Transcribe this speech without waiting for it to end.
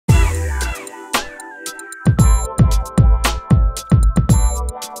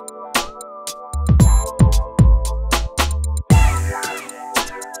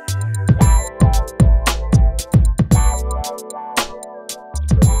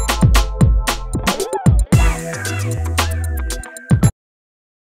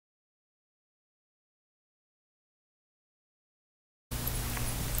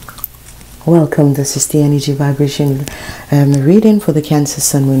Welcome, this is the energy vibration reading for the Cancer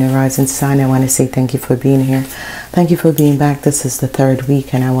Sun, Moon, and Rising sign. I want to say thank you for being here. Thank you for being back. This is the third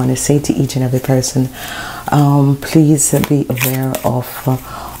week, and I want to say to each and every person, please be aware of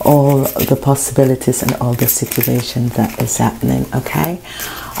all the possibilities and all the situations that is happening, okay?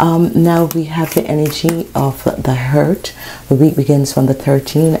 Now we have the energy of the hurt. The week begins from the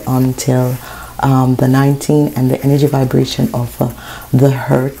 13th until the 19th, and the energy vibration of the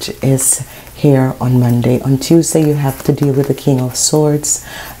hurt is here on Monday. On Tuesday you have to deal with the King of Swords.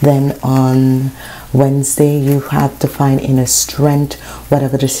 Then on Wednesday you have to find inner strength.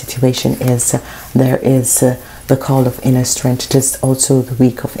 Whatever the situation is, there is the call of inner strength. It is also the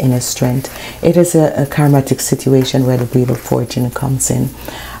week of inner strength. It is a karmatic situation where the Wheel of Fortune comes in.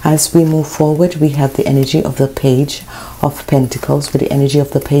 As we move forward, we have the energy of the Page of Pentacles. With the energy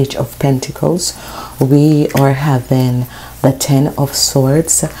of the Page of Pentacles, we are having the Ten of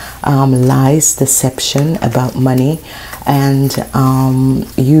Swords, lies, deception about money, and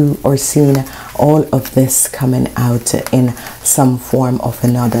you are seeing all of this coming out in some form of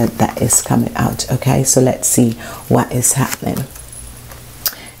another that is coming out, okay? So let's see what is happening.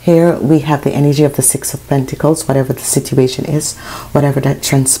 Here we have the energy of the Six of Pentacles. Whatever the situation is, whatever that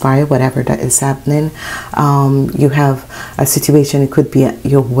transpires, whatever that is happening, you have a situation. It could be at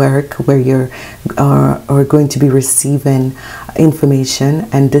your work where you're are going to be receiving information,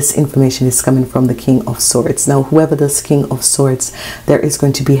 and this information is coming from the King of Swords. Now whoever this King of Swords, there is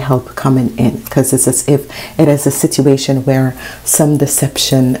going to be help coming in, because it's as if it is a situation where some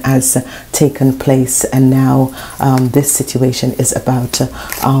deception has taken place, and now this situation is about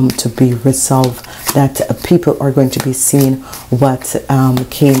to be resolved, that people are going to be seeing what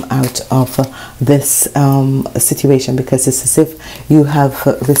came out of this situation, because it's as if you have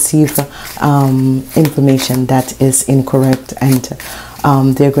received information that is incorrect, and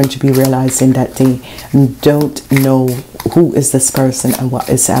they're going to be realizing that they don't know who is this person and what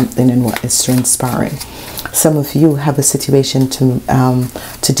is happening and what is transpiring. Some of you have a situation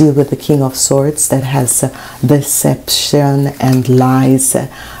to deal with the King of Swords that has deception and lies,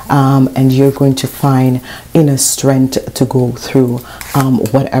 and you're going to find inner strength to go through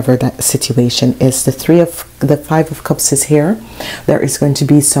whatever that situation is. The Five of Cups is here. There is going to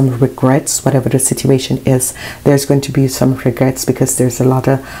be some regrets. Whatever the situation is, there's going to be some regrets, because there's a lot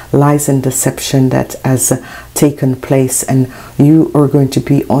of lies and deception that has taken place, and you are going to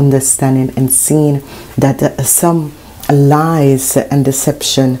be understanding and seeing that some lies and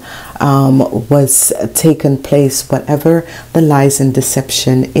deception was taken place. Whatever the lies and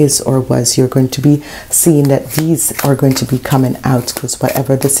deception is or was, you're going to be seeing that these are going to be coming out, because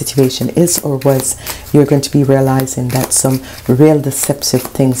whatever the situation is or was, you're going to be realizing that some real deceptive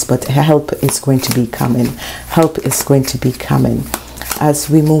things, but help is going to be coming. Help is going to be coming. As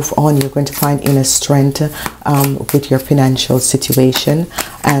we move on, you're going to find inner strength with your financial situation,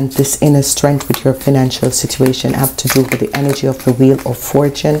 and this inner strength with your financial situation have to do with the energy of the Wheel of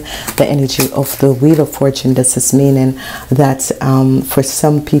Fortune. The energy of the Wheel of Fortune, this is meaning that for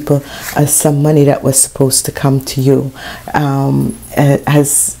some people, some money that was supposed to come to you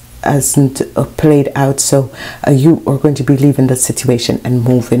hasn't played out, so you are going to be leaving the situation and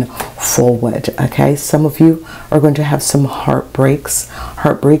moving forward, okay? Some of you are going to have some heartbreaks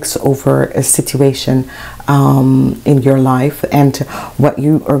over a situation in your life, and what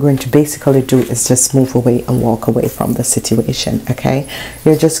you are going to basically do is just move away and walk away from the situation, okay?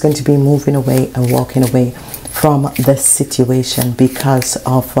 You're just going to be moving away and walking away from this situation because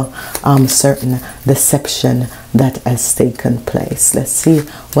of certain deception that has taken place. Let's see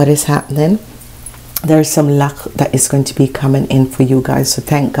what is happening. There's some luck that is going to be coming in for you guys, so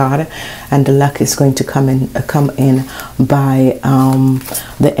thank God. And the luck is going to come in by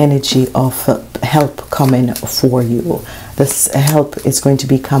the energy of help coming for you. This help is going to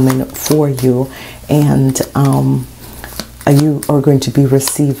be coming for you, and you are going to be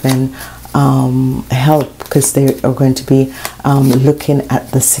receiving help, because they are going to be looking at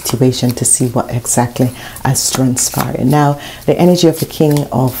the situation to see what exactly has transpired. Now the energy of the King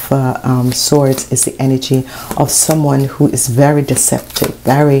of Swords is the energy of someone who is very deceptive,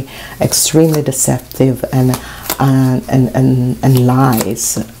 very extremely deceptive, and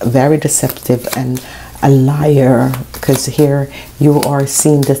lies, very deceptive and a liar, because here you are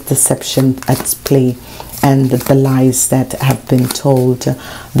seeing this deception at play and the lies that have been told.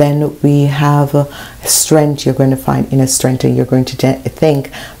 Then we have strength. You're going to find inner strength, and you're going to think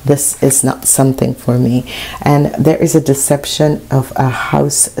this is not something for me. And there is a deception of a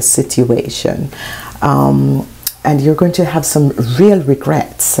house situation. and you're going to have some real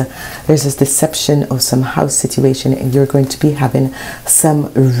regrets. There's this deception of some house situation, and you're going to be having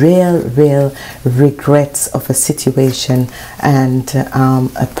some real regrets of a situation and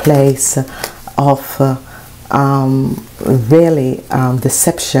a place of really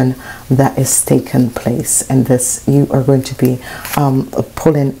deception that is taking place. And this, you are going to be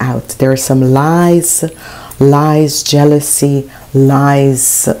pulling out. There are some lies, jealousy,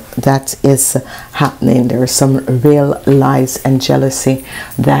 lies that is happening. There are some real lies and jealousy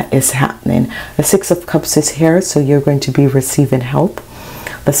that is happening. The Six of Cups is here, so you're going to be receiving help.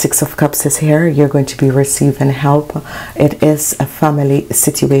 The Six of Cups is here. You're going to be receiving help. It is a family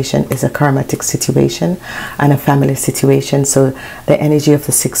situation, is a karmatic situation and a family situation. So the energy of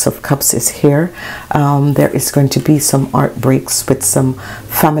the Six of Cups is here. There is going to be some heartbreaks with some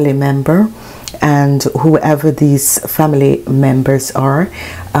family member. And whoever these family members are,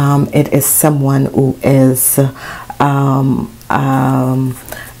 it is someone who is a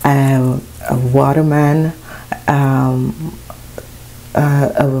waterman,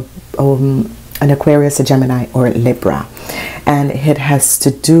 an Aquarius, a Gemini, or a Libra. And it has to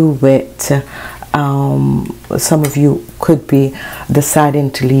do with some of you could be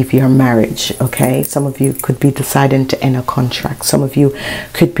deciding to leave your marriage. Okay, some of you could be deciding to end a contract. Some of you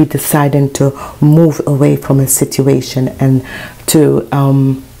could be deciding to move away from a situation and to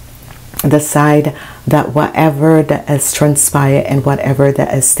decide that whatever that has transpired and whatever that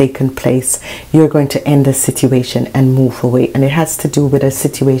has taken place, you're going to end the situation and move away. And it has to do with a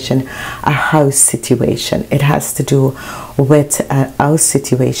situation, a house situation. It has to do with a house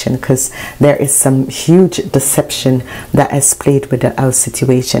situation, because there is some huge deception that has played with the house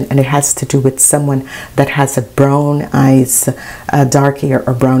situation, and it has to do with someone that has a brown eyes, dark hair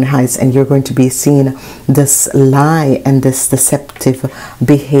or brown eyes, and you're going to be seeing this lie and this deceptive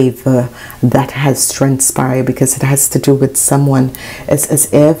behavior that has transpired, because it has to do with someone. It's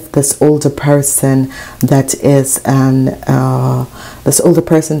as if this older person that is an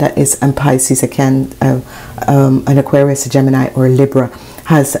Pisces, again, an Aquarius, a Gemini, or a Libra,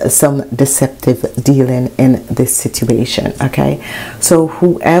 has some deceptive dealing in this situation. Okay, so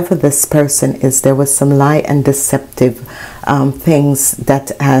whoever this person is, there was some lie and deceptive things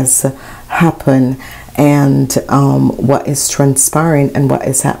that has happened. And what is transpiring and what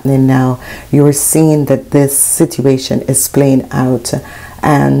is happening now, you're seeing that this situation is playing out,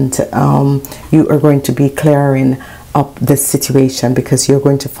 and you are going to be clearing up this situation, because you're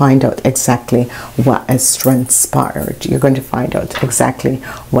going to find out exactly what has transpired. You're going to find out exactly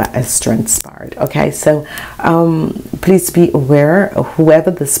what has transpired. Okay, so please be aware,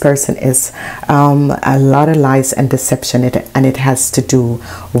 whoever this person is, a lot of lies and deception, and it has to do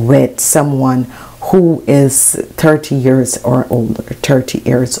with someone who is 30 years or older, 30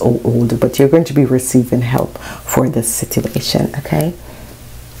 years or older, but you're going to be receiving help for this situation. Okay,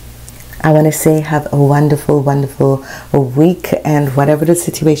 I want to say have a wonderful week, and whatever the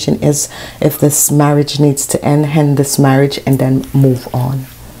situation is, if this marriage needs to end this marriage and then move on.